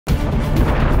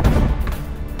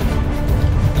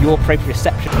your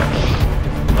proprioception.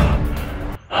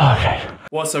 Okay.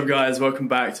 What's up, guys? Welcome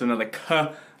back to another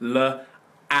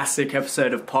classic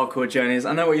episode of Parkour Journeys.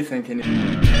 I know what you're thinking.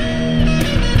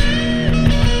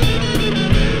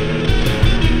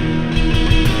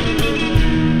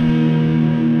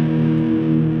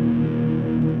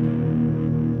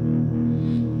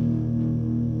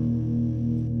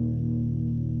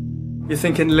 You're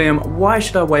thinking, Liam, why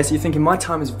should I waste it? You're thinking, my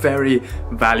time is very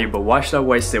valuable. Why should I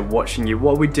waste it watching you?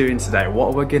 What are we doing today?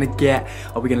 What are we gonna get?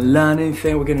 Are we gonna learn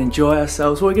anything? Are we gonna enjoy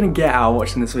ourselves? What are we gonna get out of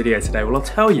watching this video today? Well, I'll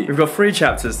tell you. We've got 3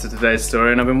 chapters to today's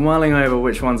story, and I've been mulling over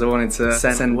which ones I wanted to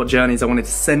send, what journeys I wanted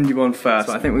to send you on first.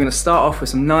 So I think we're gonna start off with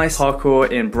some nice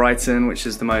parkour in Brighton, which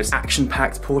is the most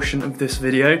action-packed portion of this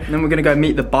video. And then we're gonna go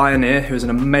meet the BIONEER, who is an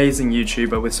amazing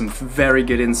YouTuber with some very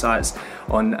good insights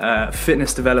on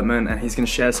fitness development, and he's gonna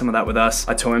share some of that with us.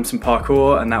 I taught him some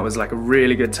parkour, and that was like a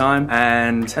really good time.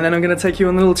 And then I'm gonna take you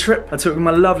on a little trip. I took my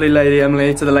lovely lady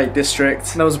Emily to the Lake District.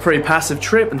 That was a pretty passive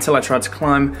trip until I tried to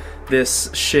climb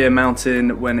this sheer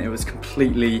mountain when it was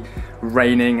completely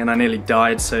raining and I nearly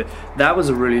died. So that was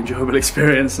a really enjoyable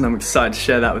experience, and I'm excited to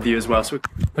share that with you as well. So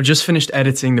I've just finished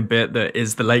editing the bit that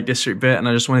is the Lake District bit, and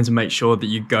I just wanted to make sure that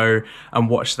you go and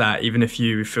watch that. Even if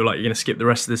you feel like you're gonna skip the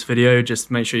rest of this video,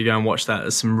 just make sure you go and watch that.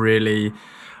 There's some really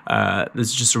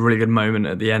there's just a really good moment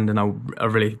at the end, and I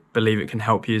really believe it can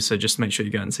help you, so just make sure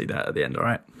you go and see that at the end,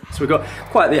 alright? So we've got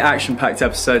quite the action-packed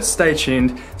episode. Stay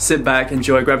tuned, sit back,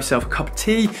 enjoy, grab yourself a cup of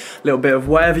tea, a little bit of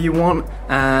whatever you want,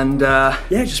 and yeah,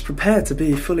 just prepare to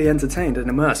be fully entertained and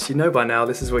immersed. You know by now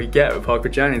this is what you get with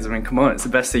Parkour Journeys. I mean, come on, it's the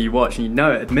best thing you watch, and you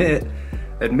know it, admit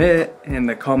it in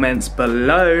the comments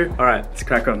below. Alright, let's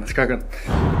crack on, Brighton,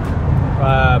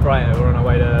 we're on our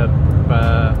way to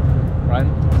Brighton.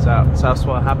 Is that what's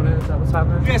happening? Is that what's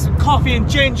happening? Get some coffee and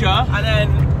ginger, and then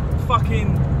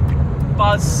fucking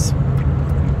buzz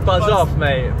off,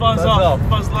 mate. Buzz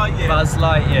Lightyear. Buzz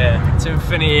Lightyear to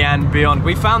infinity and beyond.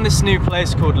 We found this new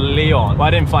place called Leon. Well,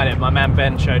 I didn't find it. My man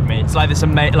Ben showed me. It's like this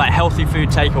like healthy food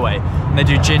takeaway. And they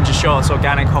do ginger shots,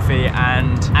 organic coffee,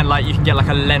 and like you can get like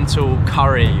a lentil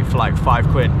curry for like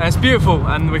 £5. And it's beautiful.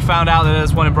 And we found out that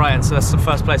there's one in Brighton, so that's the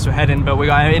first place we're heading. But we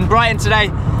got in Brighton today,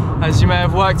 as you may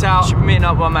have worked out. Should be meeting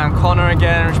up with my man Connor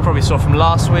again, which you probably saw from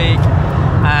last week,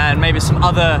 and maybe some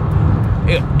other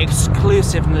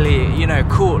exclusively, you know,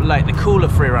 cool, like the cooler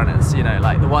free runners, you know,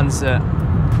 like the ones that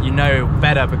you know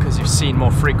better because you've seen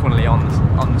more frequently on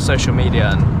the social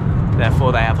media, and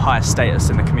therefore they have higher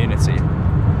status in the community.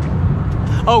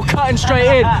 Oh, cutting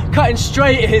straight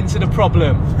into the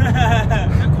problem.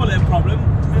 Don't call it a problem.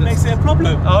 It makes it a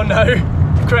problem. Oh no,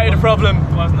 you've created a problem.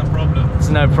 It wasn't a problem. It's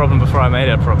no problem before I made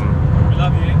it a problem. We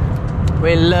love you.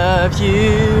 We love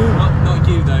you. Not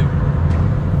you though.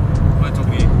 We're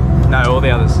talking you. No, all the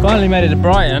others. Finally made it to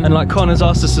Brighton, and like Connor's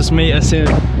asked us to meet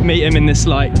him in this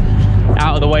like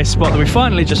out of the way spot that we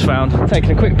finally just found.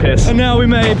 Taking a quick piss. And now we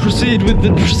may proceed with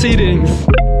the proceedings.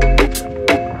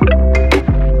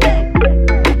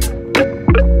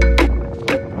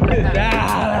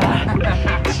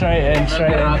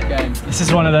 Straight in. This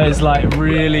is one of those like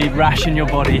really ration your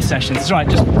body sessions. It's right,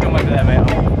 just come over there, mate.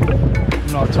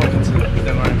 I'm not talking to you,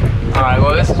 don't worry. Alright,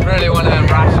 well this is really one of them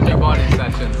ration your body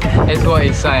sessions, is what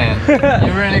he's saying.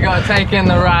 You really got to take in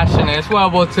the ration. It's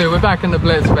World War II, we're back in the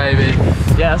Blitz, baby.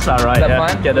 Yeah, that's alright. Is that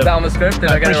fine? Is that on the script?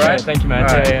 Did I get it right? Thank you, man.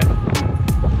 Right. Yeah.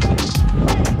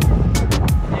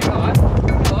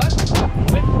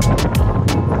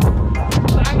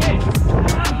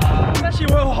 It's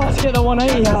actually real hard to get the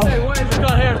 180 out. Hey, what is it?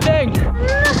 Got here, thing.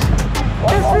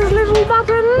 This is little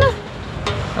button.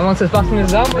 And once this button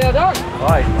is done, we are done.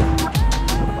 Right.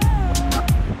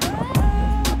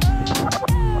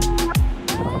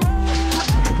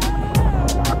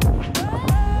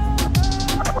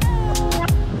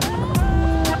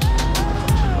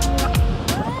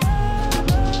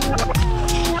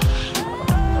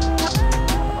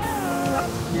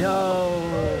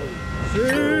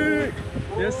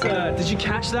 Yes, sir. Did you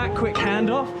catch that quick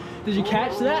handoff? Did you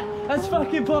catch that? That's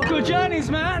fucking Parkour Journeys,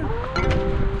 man.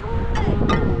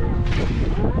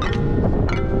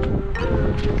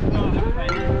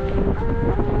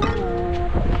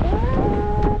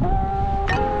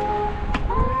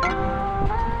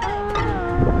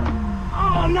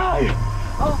 Oh no!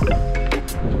 Oh.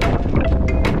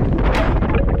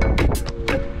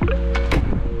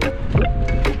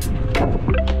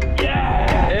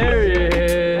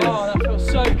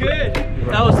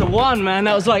 That was the one, man.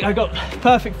 That was like, I got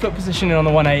perfect foot positioning on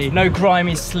the 180. No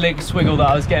grimy, slick swiggle that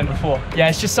I was getting before. Yeah,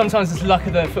 it's just sometimes it's luck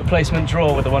of the foot placement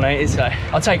draw with the 180, so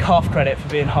I'll take half credit for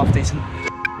being half decent.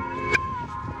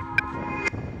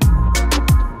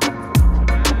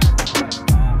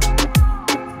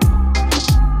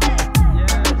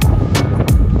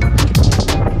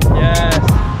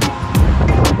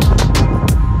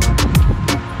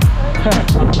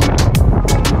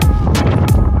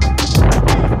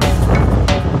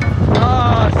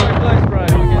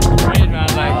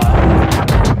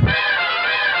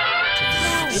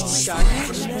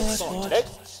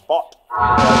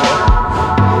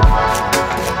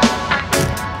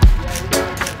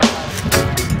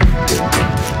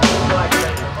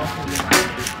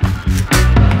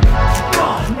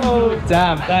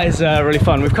 Damn, that is really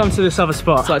fun. We've come to this other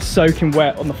spot. It's like soaking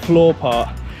wet on the floor part,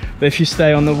 but if you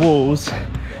stay on the walls,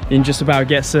 you can just about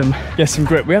get some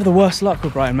grip. We have the worst luck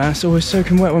with Brighton, man. It's always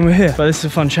soaking wet when we're here. But this is a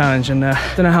fun challenge, and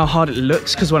I don't know how hard it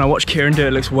looks, because when I watch Kieran do it,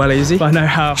 it looks well easy. But I know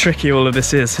how tricky all of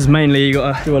this is, because mainly you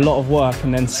gotta do a lot of work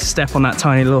and then step on that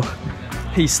tiny little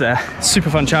piece there. Super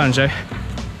fun challenge, eh?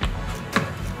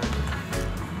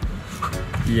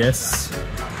 Yes.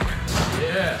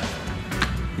 Yeah.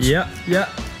 Yep, yep.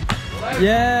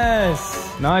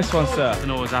 Yes! Nice one, sir. I don't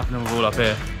know what's happening with all up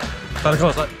here.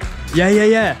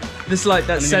 Yeah. This like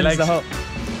that sends the whole.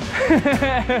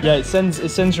 Yeah, it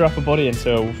sends your upper body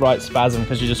into a right spasm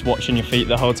because you're just watching your feet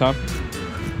the whole time.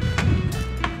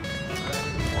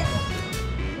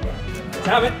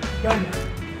 Damn it!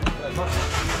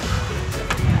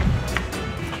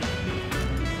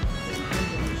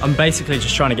 I'm basically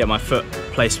just trying to get my foot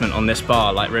placement on this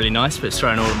bar like really nice, but it's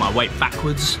throwing all of my weight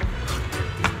backwards.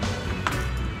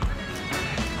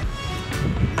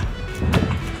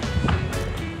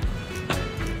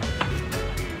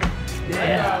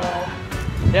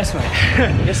 Yes, mate.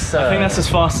 Yes, sir. I think that's as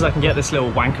fast as I can get this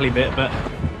little wankly bit, but...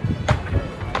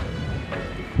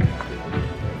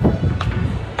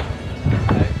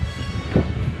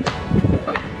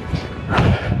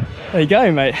 There you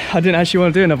go, mate. I didn't actually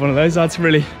want to do another one of those. I had to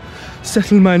really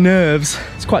settle my nerves.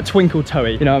 It's quite twinkle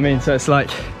toey, you know what I mean? So it's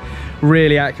like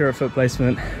really accurate foot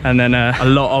placement, and then a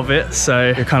lot of it.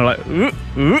 So you're kind of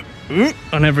like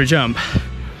on every jump.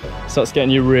 Starts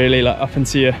getting you really like up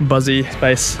into your buzzy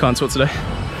space. Can't talk today.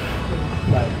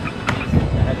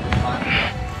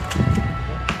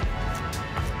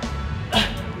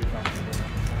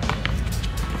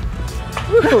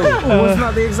 Wasn't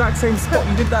that the exact same spot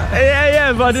you did that?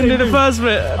 Yeah, but I didn't do the first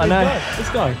bit. I know. This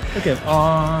guy. Okay.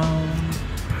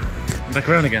 Back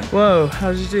around again. Whoa,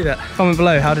 how did you do that? Comment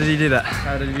below, how did he do that?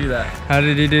 How did you do that? How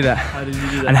did he do that? How did you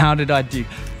do that? And how did I do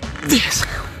this?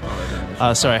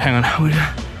 Sorry, hang on.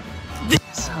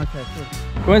 This. Okay, cool.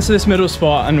 We went to this middle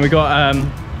spot and we got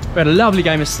we had a lovely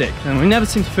game of stick, and we never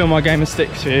seem to film our game of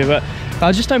sticks here, but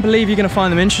I just don't believe you're going to find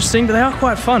them interesting, but they are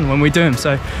quite fun when we do them.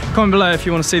 So comment below if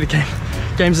you want to see the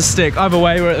games of stick. Either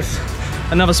way, we're at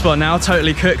another spot now,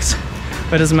 totally cooked,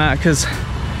 but it doesn't matter because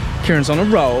Kieran's on a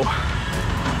roll.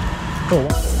 Cool.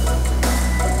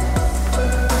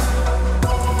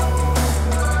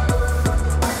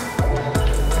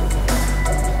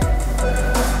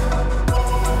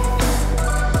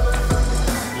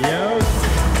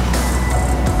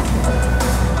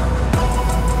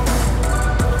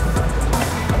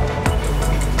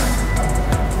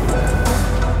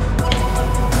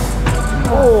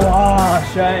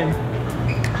 Shame.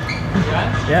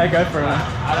 Yeah, go for it.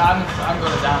 I'm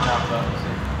going down now, but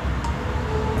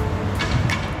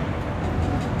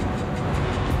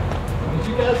did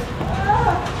you guys?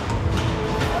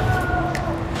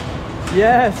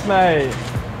 Yes, mate.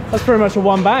 That's pretty much a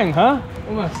one bang, huh?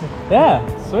 Almost. Yeah,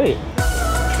 sweet.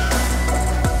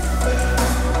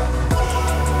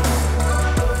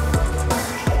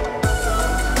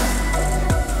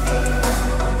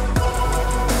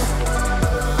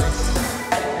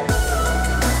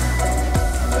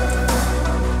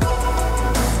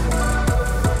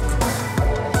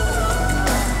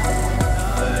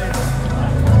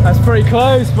 That's pretty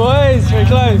close, boys. Pretty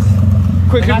close.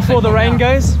 Quickly before the rain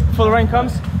goes, before the rain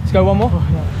comes. Let's go one more.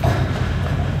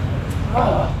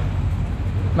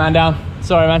 Man down.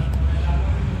 Sorry, man.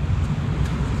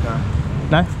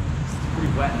 No? It's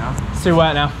pretty wet now. It's too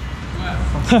wet now.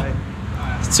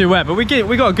 It's too wet, but we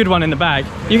got a good one in the bag.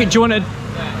 Do you want to?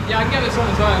 Yeah, I can get this on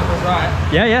its own if it's right.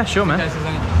 Yeah, sure, man.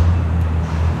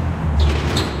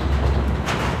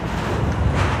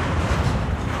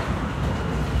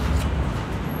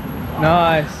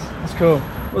 Nice, that's cool.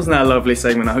 Wasn't that a lovely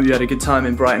segment? I hope you had a good time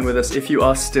in Brighton with us. If you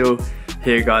are still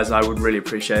here, guys, I would really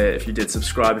appreciate it if you did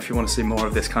subscribe. If you want to see more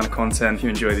of this kind of content, if you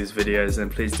enjoy these videos, then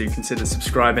please do consider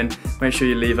subscribing. Make sure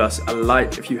you leave us a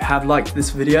like if you have liked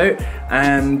this video,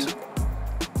 and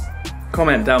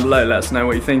comment down below, let us know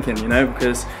what you're thinking, you know,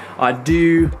 because I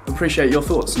do appreciate your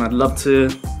thoughts, and I'd love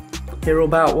to hear all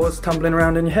about what's tumbling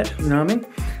around in your head, you know what I mean?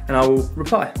 And I will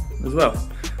reply as well.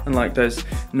 Unlike those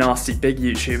nasty big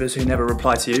YouTubers who never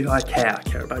reply to you, I care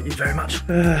about you very much.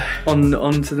 On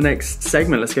to the next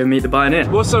segment, let's go meet the BIONEER.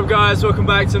 What's up, guys? Welcome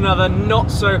back to another not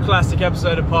so classic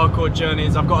episode of Parkour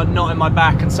Journeys. I've got a knot in my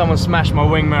back and someone smashed my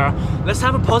wing mirror. Let's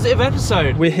have a positive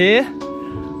episode. We're here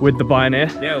with the BIONEER,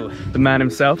 the man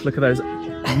himself. Look at those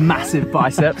massive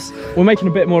biceps. We're making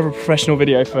a bit more of a professional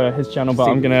video for his channel, but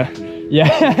I'm gonna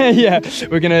Yeah, yeah.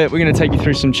 We're gonna take you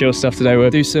through some chill stuff today. We'll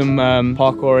do some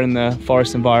parkour in the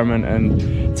forest environment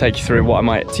and take you through what I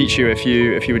might teach you if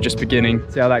you were just beginning.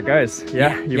 See how that goes.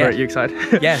 Yeah, you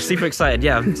excited? Yeah, super excited.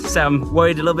 Yeah, I'm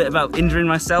worried a little bit about injuring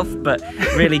myself, but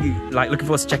really like looking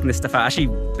forward to checking this stuff out. Actually,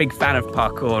 big fan of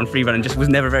parkour and free running. Just was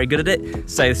never very good at it.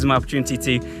 So this is my opportunity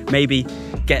to maybe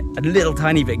get a little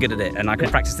tiny bit good at it, and I can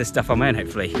practice this stuff on my own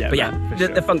hopefully. Yeah, but yeah,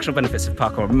 the functional benefits of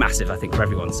parkour are massive, I think, for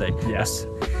everyone. So that's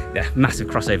massive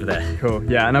crossover there. Cool.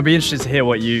 Yeah, and I'd be interested to hear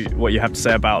what you have to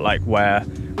say about like where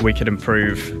we could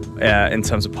improve in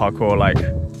terms of parkour, like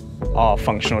our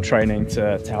functional training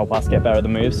to help us get better at the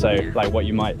moves. So like what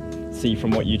you might see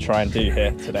from what you try and do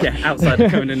here today. Yeah, outside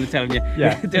of coming in and telling you,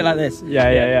 do it like this.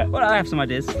 Yeah. Well, I have some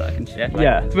ideas that I can share. Like,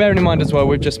 yeah, bearing in mind as well,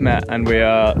 we've just met and we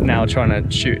are now trying to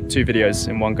shoot 2 videos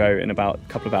in one go in about a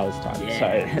couple of hours time.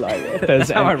 Yeah. So like, if there's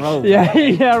that's how I roll.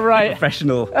 Yeah, right.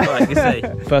 Professional, like you say.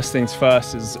 First things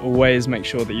first is always make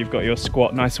sure that you've got your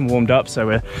squat nice and warmed up.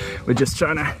 So we're just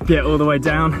trying to get all the way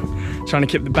down, trying to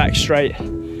keep the back straight,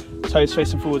 toes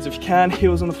facing forwards if you can,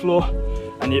 heels on the floor.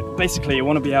 And you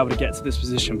want to be able to get to this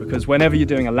position, because whenever you're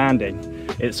doing a landing,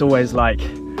 it's always like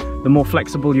the more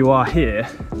flexible you are here,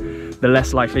 the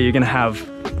less likely you're going to have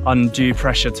undue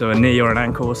pressure to a knee or an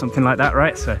ankle or something like that,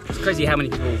 right? So it's crazy how many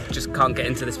people just can't get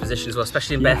into this position as well,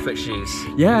 especially in barefoot shoes.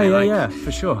 Yeah,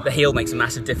 for sure. The heel makes a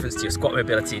massive difference to your squat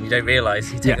mobility, and you don't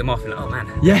realise. You take them off and oh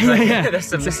man. Yeah. There's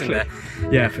some missing there.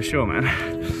 Yeah, for sure, man.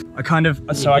 I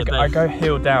go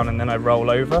heel down and then I roll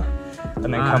over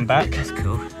and then come back. That's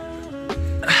cool.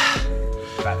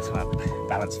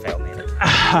 Balance failed me.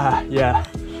 Yeah.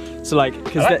 So like,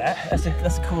 because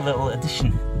that's a cool little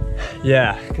addition.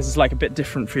 Yeah, because it's like a bit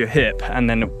different for your hip and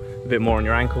then a bit more on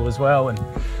your ankle as well. And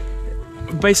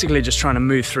basically just trying to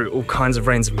move through all kinds of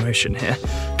range of motion here.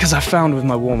 Because I found with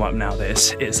my warm up now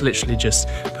this, it's literally just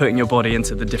putting your body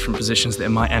into the different positions that it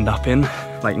might end up in.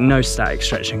 Like no static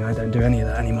stretching. I don't do any of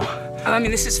that anymore. I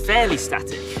mean, this is fairly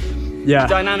static. Yeah.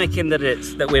 Dynamic in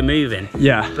that we're moving.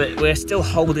 Yeah. But we're still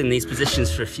holding these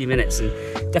positions for a few minutes and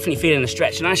definitely feeling the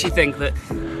stretch. And I actually think that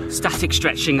static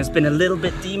stretching has been a little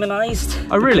bit demonized.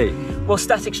 Oh really? Well,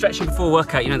 static stretching before a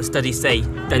workout, the studies say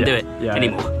don't do it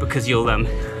anymore because you'll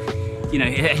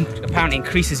it apparently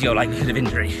increases your likelihood of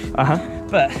injury.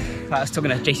 But I was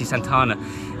talking to JC Santana,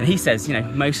 and he says,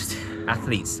 most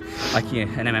athletes, like an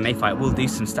MMA fight, will do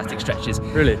some static stretches.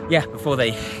 Really? Yeah, before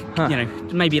they,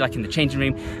 maybe like in the changing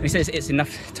room. And he says it's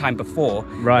enough time before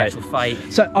the actual fight.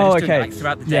 So, okay. Like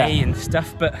throughout the day and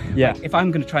stuff. But like, if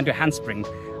I'm going to try and do a handspring,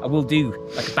 I will do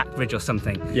like a back bridge or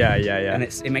something. Yeah. And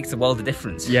it makes a world of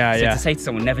difference. So to say to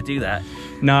someone, never do that.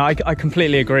 No, I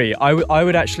completely agree. I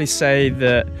would actually say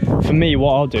that for me,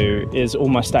 what I'll do is all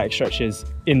my static stretches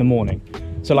in the morning.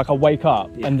 So like I'll wake up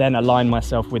and then align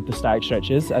myself with the static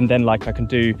stretches, and then like I can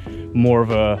do more of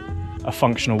a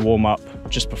functional warm up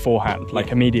just beforehand,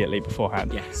 like immediately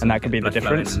beforehand, so and that could be the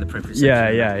difference.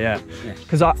 Yeah.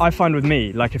 Because I find with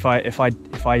me, like if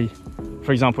I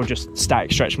for example just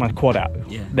static stretch my quad out,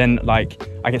 then like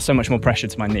I get so much more pressure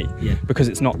to my knee because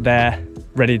it's not there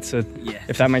ready to,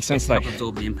 if that makes sense. Like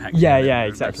absorb the impact. Yeah,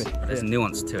 exactly. There's a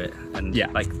nuance to it, and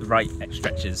like the right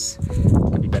stretches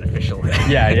could be beneficial.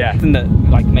 Yeah. And that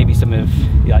like maybe some of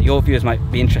your viewers might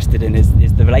be interested in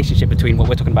is the relationship between what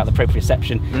we're talking about, the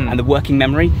proprioception and the working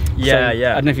memory. I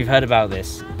don't know if you've heard about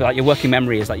this, but like your working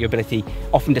memory is like your ability,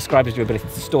 often described as your ability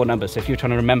to store numbers. So if you're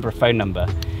trying to remember a phone number,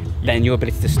 then your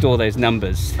ability to store those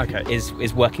numbers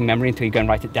is working memory until you go and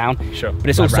write it down. Sure. But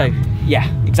it's like also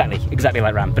RAM. Exactly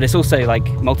like RAM. But it's also like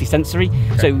multi-sensory.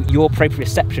 So your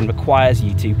proprioception requires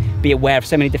you to be aware of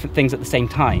so many different things at the same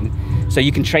time. So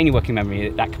you can train your working memory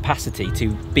at that capacity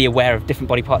to be aware of different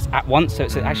body parts at once. So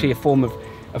it's actually a form of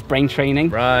brain training.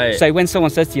 Right. So when someone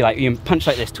says to you, like, you punch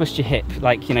like this, twist your hip,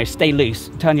 like, stay loose,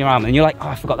 turn your arm, and you're like, oh,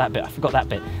 I forgot that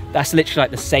bit. That's literally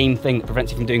like the same thing that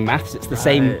prevents you from doing maths. It's the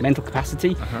same mental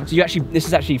capacity. So this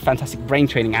is actually fantastic brain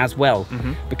training as well,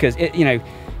 because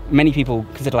many people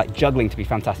consider like juggling to be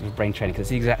fantastic for brain training because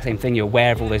it's the exact same thing. You're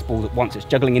aware of all those balls at once. It's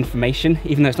juggling information,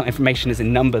 even though it's not information as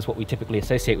in numbers, what we typically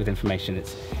associate with information.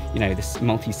 It's, this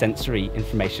multi-sensory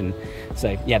information.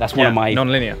 So yeah, that's one of my...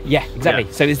 non-linear. Yeah,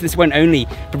 exactly. So this won't only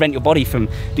prevent your body from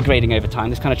degrading over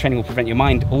time, this kind of training will prevent your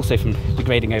mind also from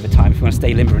degrading over time if you want to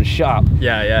stay limber and sharp.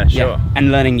 Yeah, sure.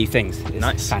 And learning new things. It's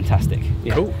nice. Fantastic.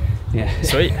 Yeah. Cool. Yeah.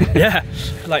 Sweet. Yeah.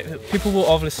 Like people will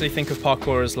obviously think of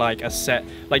parkour as like a set,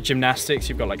 like gymnastics,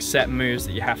 you've got like set moves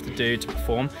that you have to do to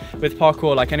perform. With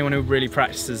parkour, like anyone who really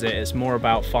practices it, it's more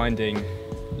about finding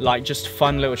like just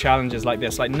fun little challenges like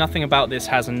this. Like nothing about this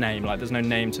has a name, like there's no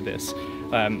name to this.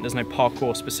 There's no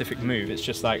parkour specific move. It's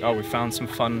just like, oh, we found some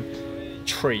fun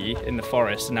tree in the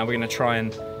forest and now we're gonna try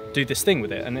and do this thing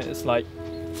with it. And it's like,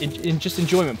 in just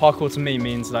enjoyment. Parkour to me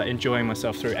means like enjoying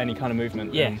myself through any kind of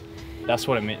movement. Yeah. And that's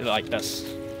what it means. Like that's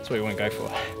what you want to go for.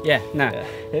 Yeah, no,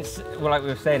 it's, well, like we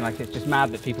were saying, like it's just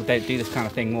mad that people don't do this kind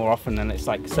of thing more often, and it's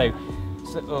like so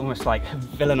almost like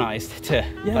villainized to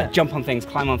like jump on things,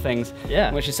 climb on things,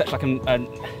 which is such like a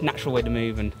natural way to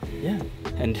move and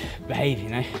behave, you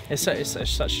know. It's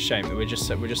such a shame that we're just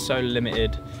so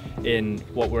limited in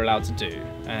what we're allowed to do,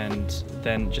 and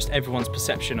then just everyone's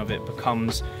perception of it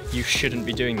becomes you shouldn't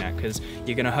be doing that because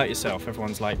you're gonna hurt yourself.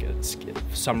 Everyone's like,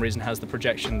 for some reason has the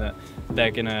projection that they're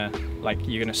gonna, like,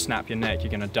 you're gonna snap your neck,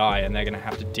 you're gonna die, and they're gonna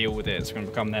have to deal with it. It's gonna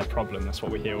become their problem. That's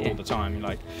what we hear all the time. You're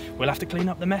like, we'll have to clean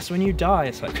up the mess when you die.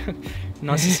 It's like,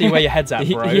 nice to see where your head's at,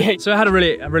 bro. So I had a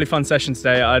really fun session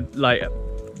today. I like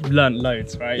learned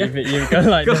loads, right? You've got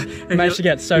like managed to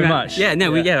get so much. Yeah,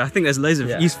 no, I think there's loads of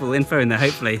useful info in there.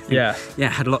 Hopefully,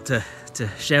 had a lot to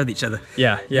share with each other.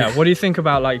 Yeah. What do you think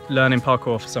about like learning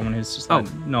parkour for someone who's just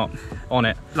like not on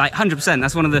it? Like 100%.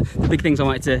 That's one of the big things I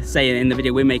wanted to say in the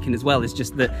video we're making as well. Is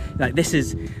just that like this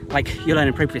is like you're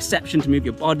learning proprioception to move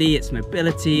your body. It's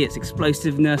mobility, it's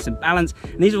explosiveness and balance.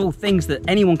 And these are all things that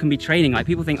anyone can be training. Like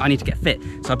people think I need to get fit,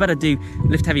 so I better do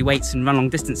lift heavy weights and run long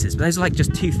distances. But those are like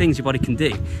just 2 things your body can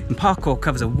do. And parkour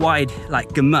covers a wide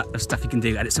like gamut of stuff you can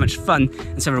do, and it's so much fun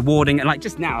and so rewarding. And like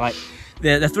just now, like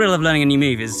the thrill of learning a new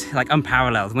move is like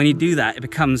unparalleled. When you do that, it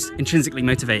becomes intrinsically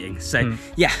motivating. So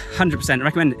yeah, 100%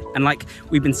 recommend it. And like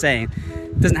we've been saying,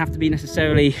 it doesn't have to be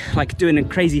necessarily like doing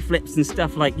crazy flips and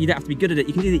stuff. Like you don't have to be good at it.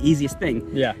 You can do the easiest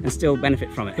thing and still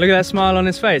benefit from it. Look at that smile on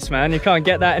his face, man. You can't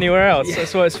get that anywhere else.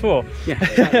 That's what it's for. Yeah,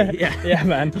 exactly. Yeah,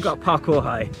 man. I've got a parkour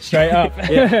high. Straight up.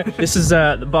 This is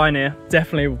the BIONEER.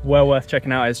 Definitely well worth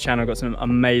checking out his channel. Got some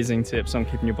amazing tips on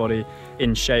keeping your body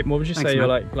in shape. What would you say you're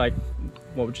like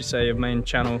what would you say your main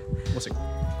channel? What's it?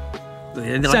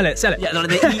 Sell it. Yeah,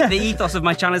 the ethos of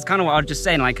my channel is kind of what I was just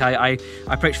saying. Like I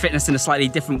approach fitness in a slightly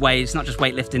different way. It's not just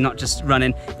weightlifting, not just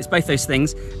running. It's both those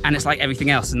things, and it's like everything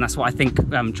else. And that's what I think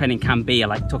training can be. I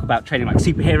like talk about training like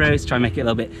superheroes, try and make it a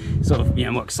little bit sort of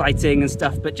more exciting and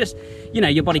stuff. But just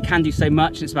your body can do so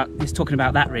much. And it's talking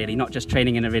about that really, not just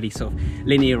training in a really sort of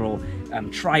linear or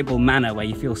tribal manner where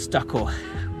you feel stuck or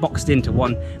boxed into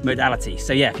one modality.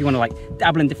 So yeah, if you want to like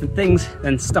dabble in different things,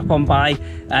 then stop on by,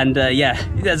 and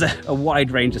there's a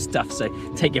wide range of stuff, so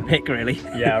take your pick really.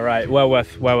 Yeah, right. Well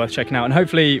worth checking out, and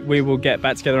hopefully we will get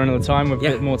back together another time with a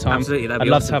bit more time. Absolutely. I'd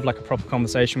love to have like a proper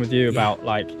conversation with you about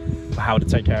like how to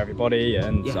take care of your body,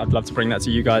 and I'd love to bring that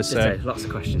to you guys. So lots of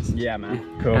questions. Yeah,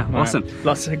 man. Cool. Awesome.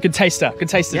 Lots of good taster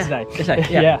today.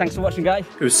 Yeah. Thanks for watching, guys.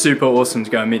 It was super awesome to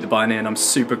go and meet the BIONEER, and I'm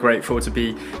super grateful to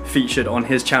be featured on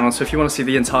his channel. So if you want to see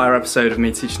the entire episode of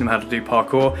me teaching him how to do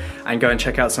parkour, and go and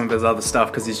check out some of his other stuff,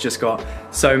 because he's just got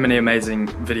so many amazing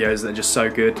videos that are just so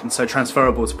good and so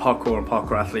transferable to parkour and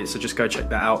parkour athletes. So just go check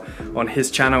that out on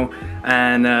his channel.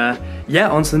 And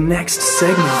on to the next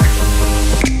segment.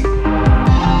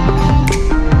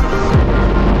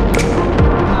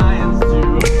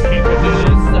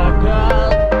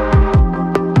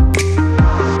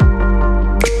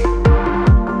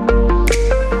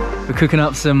 Cooking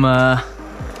up some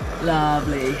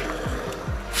lovely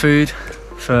food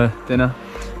for dinner,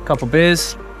 a couple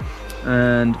beers,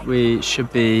 and we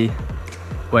should be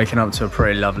waking up to a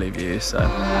pretty lovely view, so.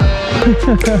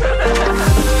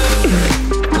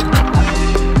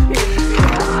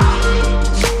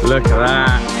 Look at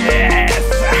that. Yes!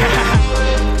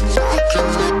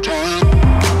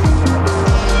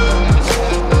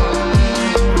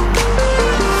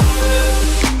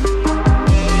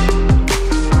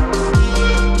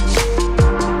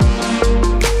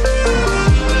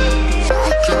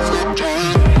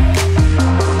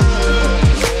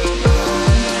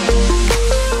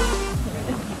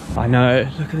 I know,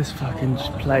 look at this fucking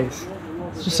place.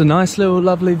 It's just a nice little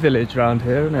lovely village around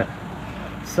here, isn't it?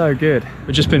 So good.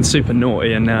 We've just been super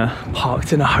naughty and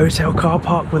parked in a hotel car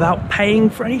park without paying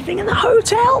for anything in the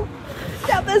hotel.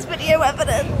 Yeah, there's video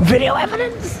evidence. Video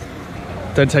evidence?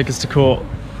 Don't take us to court.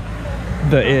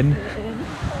 The inn.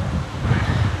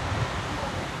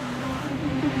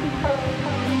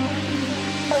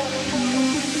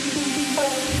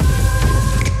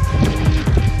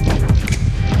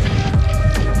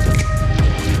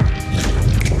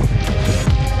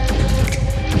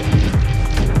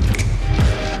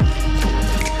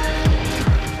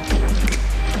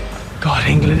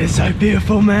 England is so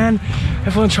beautiful, man.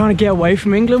 Everyone's trying to get away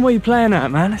from England. What are you playing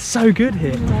at, man? It's so good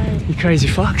here. You crazy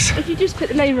fucks. If you just put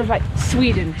the name of like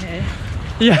Sweden here,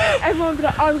 everyone would be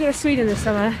like, oh, I'm going to Sweden this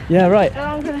summer. Yeah, right. And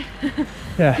I'm going to,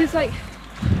 yeah. because like,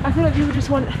 I feel like people just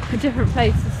want a different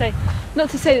place to say, not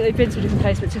to say that they've been to a different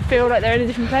place, but to feel like they're in a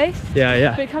different place. Yeah,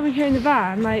 yeah. But coming here in the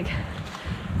van, like,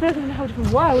 I feel like I'm in a whole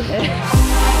different world here.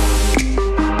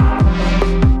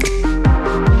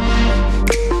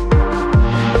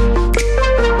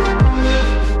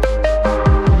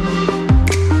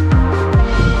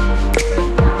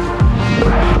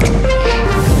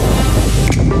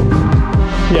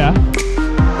 Yeah.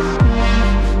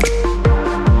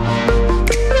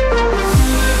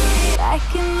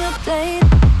 Back in the day.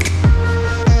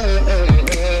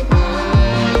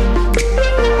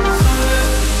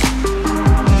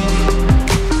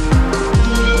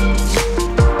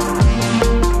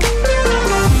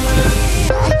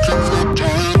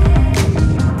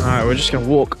 Alright, we're just gonna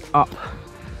walk up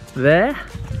there,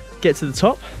 get to the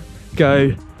top,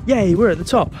 go, yay, we're at the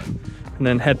top, and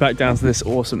then head back down to this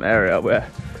awesome area where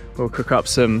we'll cook up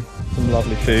some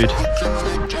lovely food.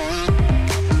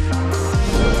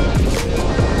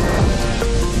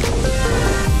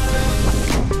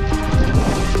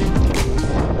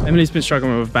 Emily's been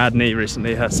struggling with a bad knee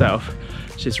recently herself.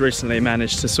 She's recently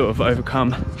managed to sort of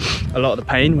overcome a lot of the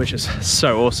pain, which is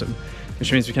so awesome,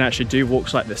 which means we can actually do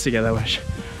walks like this together, which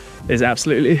is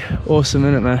absolutely awesome,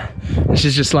 isn't it, man? And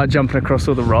she's just like jumping across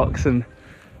all the rocks and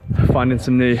finding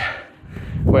some new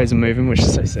ways of moving, which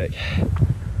is so sick.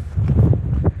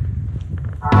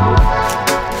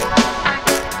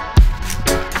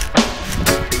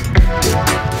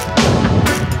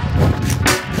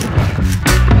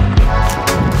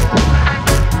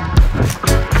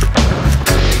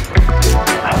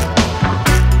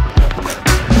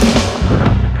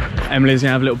 Emily's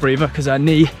gonna have a little breather because her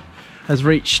knee has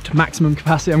reached maximum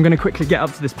capacity. I'm gonna quickly get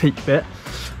up to this peak bit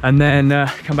and then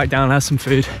come back down and have some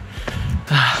food.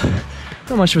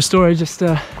 Not much of a story, just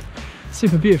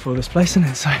super beautiful this place, isn't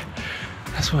it? So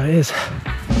that's what it is.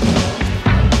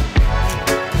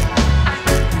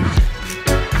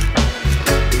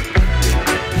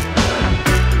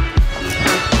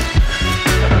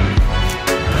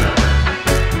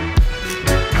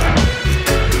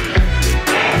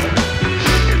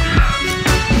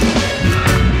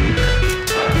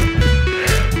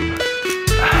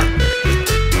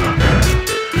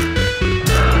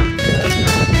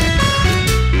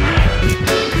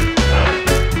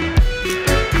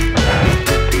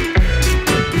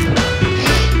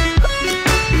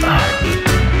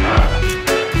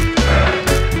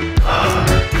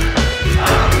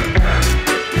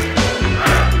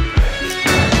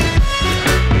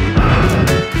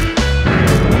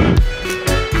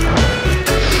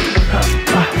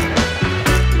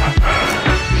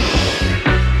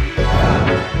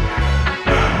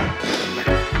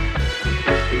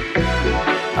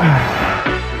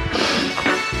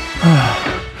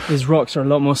 These rocks are a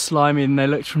lot more slimy than they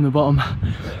looked from the bottom.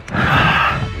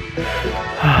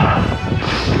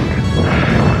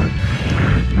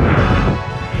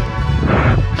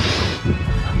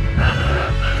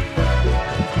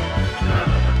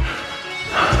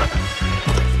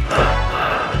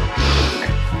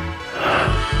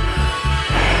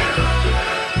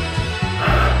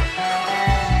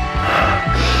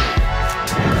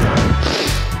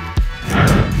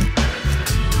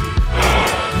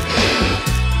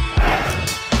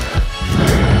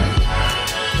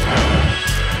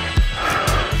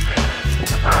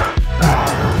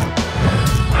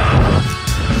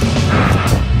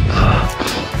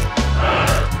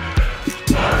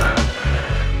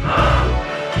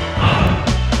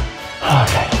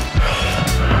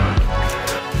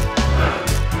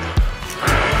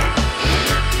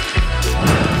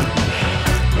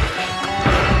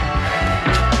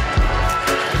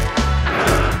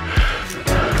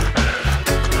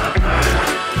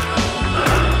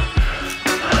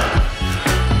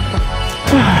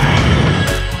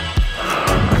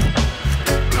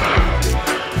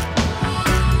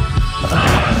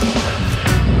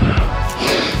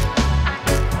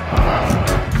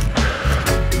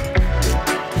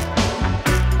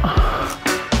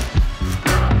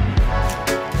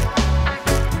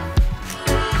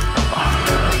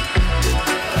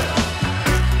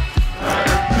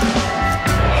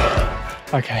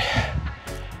 Okay,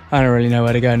 I don't really know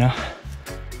where to go now.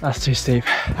 That's too steep.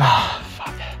 Ah,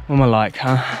 fuck. What am I like,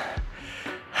 huh?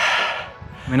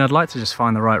 I mean, I'd like to just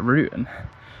find the right route and...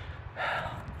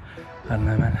 I don't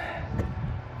know, man.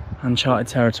 Uncharted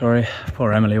territory.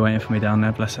 Poor Emily waiting for me down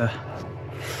there, bless her.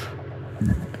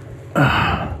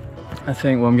 I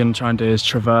think what I'm going to try and do is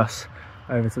traverse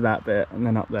over to that bit and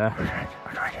then up there.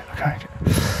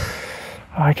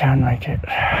 I can make it.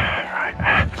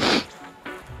 Right.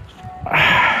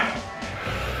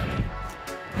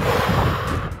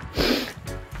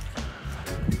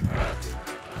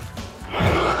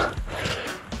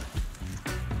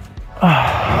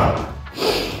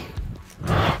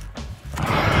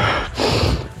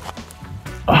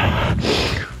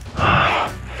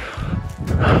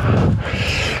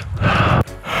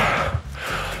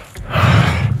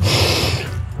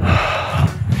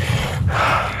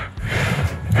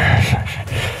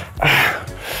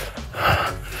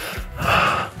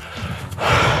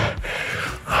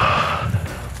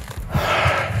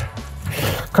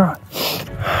 Come on.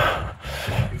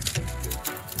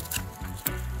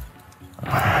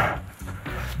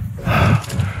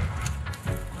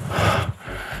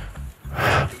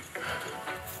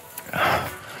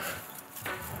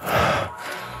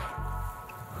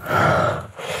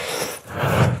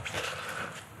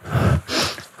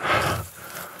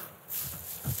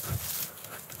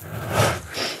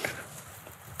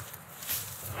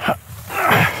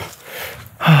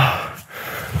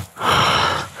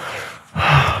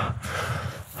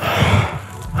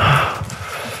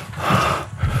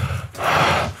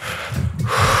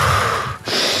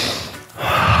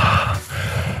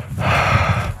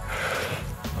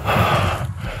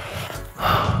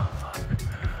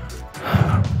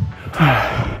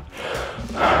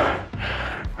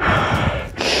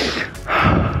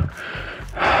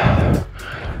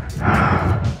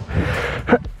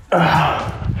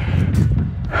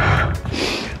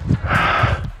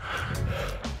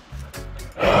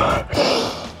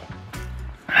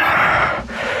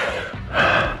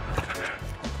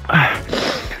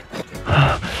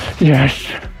 Yes,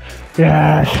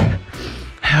 yes,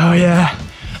 hell yeah,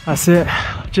 that's it,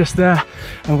 just there,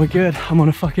 and we're good. I'm on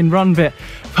a fucking run bit,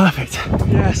 perfect,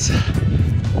 yes,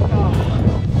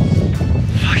 oh.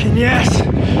 Fucking yes,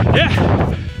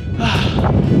 yeah,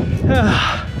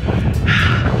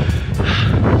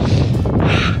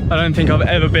 I don't think I've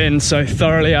ever been so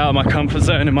thoroughly out of my comfort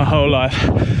zone in my whole life.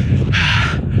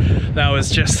 That was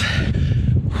just,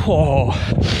 whoa.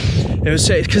 It was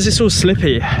because it's all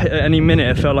slippy. At any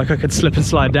minute it felt like I could slip and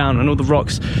slide down, and all the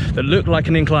rocks that looked like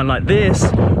an incline like this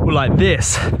were like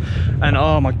this, and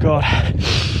oh my god,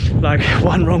 like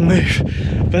one wrong move.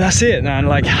 But that's it, man.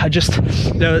 Like I just,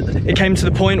 it came to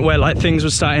the point where like things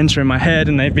would start entering my head,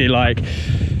 and they'd be like,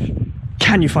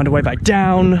 can you find a way back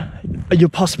down? Your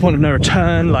possible point of no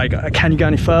return, like can you go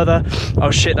any further? Oh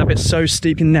shit, that bit's so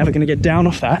steep, you're never gonna get down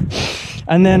off that.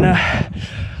 And then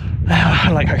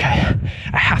like, okay,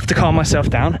 I have to calm myself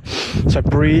down. So I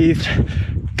breathed,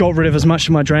 got rid of as much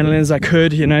of my adrenaline as I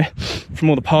could, you know, from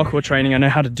all the parkour training, I know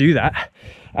how to do that.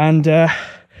 And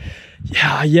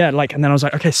yeah, like, and then I was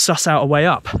like, okay, suss out a way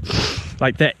up.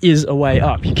 Like there is a way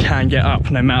up, you can get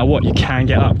up, no matter what, you can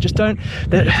get up. Just don't,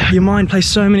 your mind plays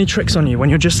so many tricks on you when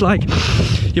you're just like,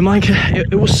 your mind,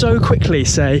 it will so quickly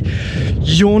say,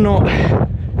 you're not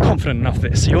confident enough for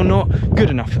this, you're not good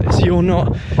enough for this, you're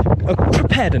not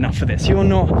prepared enough for this, you're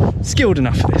not skilled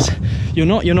enough for this, you're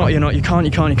not, you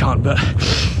can't. But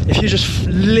if you just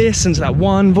listen to that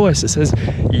one voice that says,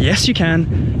 yes you can,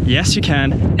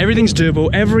 everything's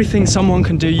doable, everything someone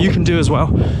can do, you can do as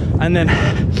well. And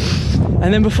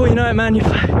then before you know it, man,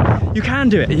 you can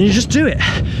do it, and you just do it.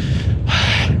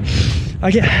 I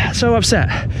get so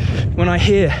upset when I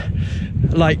hear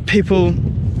like people,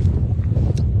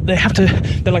 they're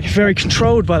like very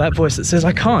controlled by that voice that says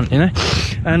I can't, you know.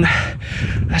 And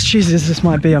as cheesy as this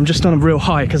might be, I'm just on a real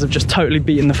high because I've just totally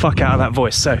beaten the fuck out of that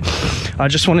voice. So I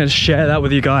just wanted to share that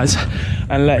with you guys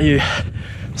and let you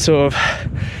sort of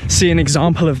see an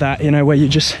example of that, you know, where you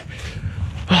just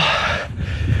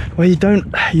where you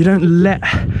don't let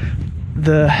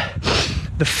the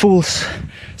false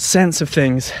sense of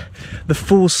things, the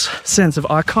false sense of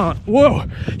I can't, whoa,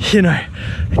 you know,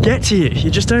 get to you. You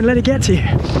just don't let it get to you.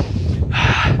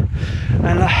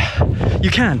 And you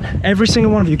can, every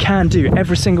single one of you can do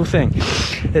every single thing.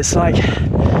 It's like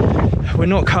we're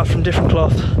not cut from different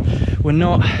cloth, we're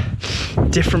not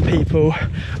different people.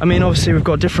 I mean, obviously we've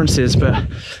got differences, but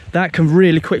that can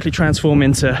really quickly transform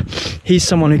into he's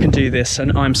someone who can do this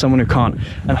and I'm someone who can't.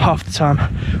 And half the time,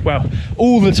 well,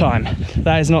 all the time,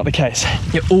 that is not the case.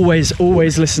 You always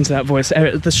listen to that voice.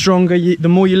 The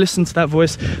more you listen to that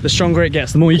voice, the stronger it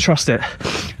gets, the more you trust it.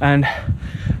 And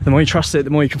the more you trust it,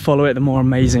 the more you can follow it, the more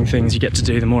amazing things you get to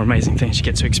do, the more amazing things you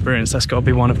get to experience. That's got to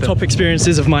be one of the top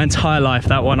experiences of my entire life,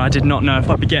 that one. I did not know if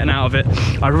I'd be getting out of it.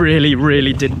 I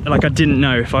really did, like I didn't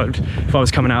know if I was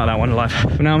coming out of that one alive.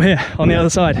 But now I'm here, on the other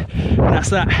side, and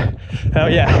that's that. Hell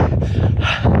yeah.